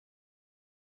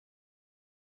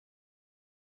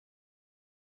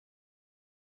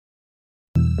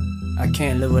I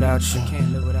can't live without you.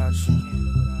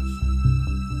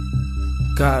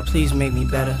 God, please make me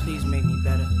better.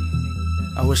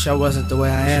 I wish I wasn't the way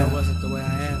I am.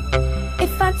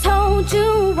 If I told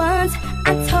you once,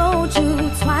 I told you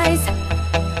twice.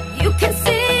 You can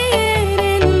see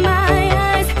it in my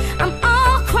eyes. I'm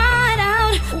all cried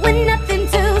out with nothing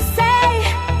to say.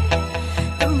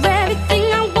 You're everything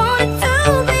I wanted to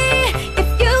be. If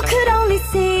you could only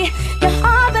see, your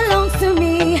heart belongs to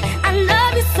me. I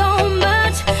love you so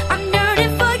much, I'm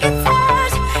yearning for your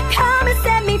touch. Come and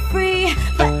set me free,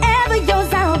 forever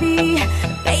yours I'll be.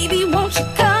 Baby, won't you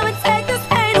come and take this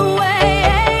pain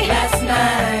away? Last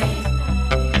night,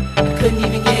 I couldn't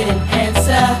even get an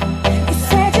answer. You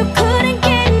said you couldn't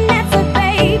get an answer,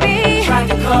 baby. Tried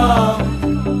to call,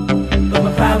 but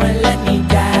my pride wouldn't let me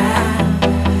die.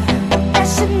 That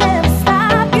should never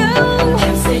stop you.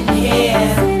 I'm sitting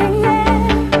here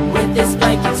with this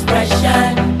blank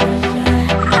expression.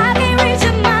 I can't reach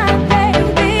your mind,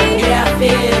 baby. Yeah, I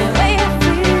feel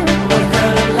one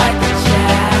girl look like a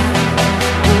child.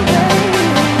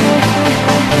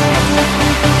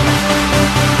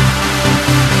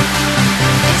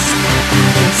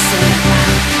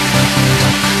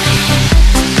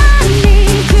 I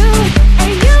need you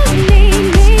and you need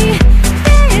me.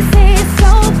 This is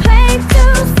so plain to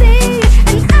see,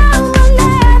 and I will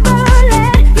never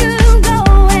let you go,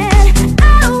 and I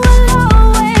will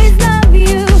always love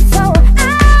you, so I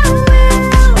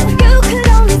will. You could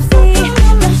only see,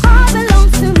 your heart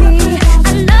belongs to me.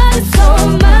 I love you so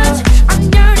much, I'm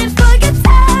yearning for your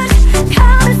touch.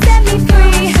 Come and set me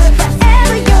free,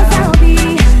 forever yours I'll be.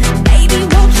 Baby,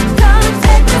 won't you come and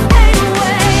take this pain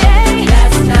away?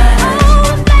 Last night,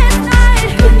 Last night,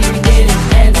 couldn't even get an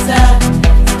answer.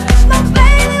 my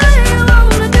baby, what do you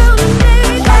wanna do to me?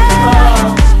 Tried to call,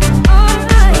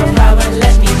 Alright, but my pride wouldn't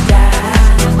let me die.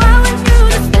 why would you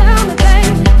just tell me,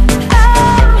 baby?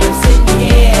 I'm sitting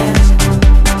here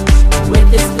with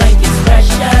this blank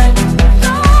expression.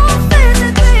 Don't feel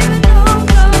it, baby, don't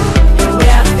go. The way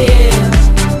I feel,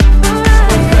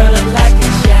 one girl look like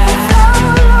a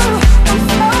child. I'm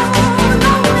so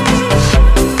lonely.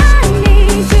 I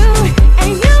need you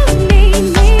and you need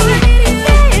me.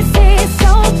 This is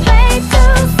so plain to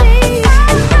see,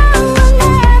 and I will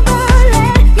never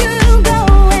let you go,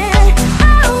 and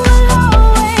I will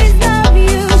always love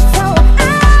you, so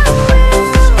I will.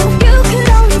 You could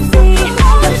only see,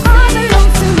 your heart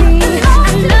belongs to me. I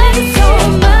love you so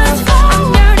much, I'm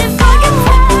yearning for your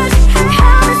touch.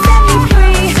 Come and set me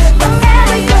free,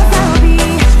 forever yours I'll be.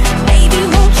 Baby,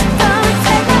 won't you come and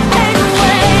take my pain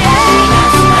away?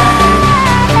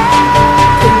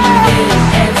 Couldn't even get an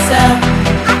answer.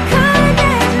 I couldn't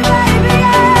get you, baby,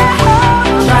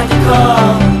 yeah. Tried to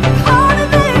call, Hold me,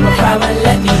 baby. my pride wouldn't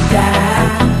let me die.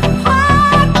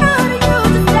 Why couldn't you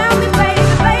just tell me, baby,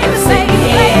 baby, Sitting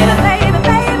here baby,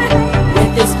 baby, baby?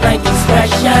 with this blank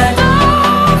expression.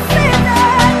 Don't feel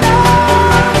that, no.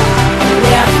 The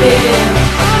way I feel,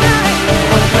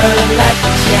 one girl look like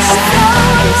a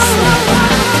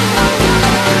child.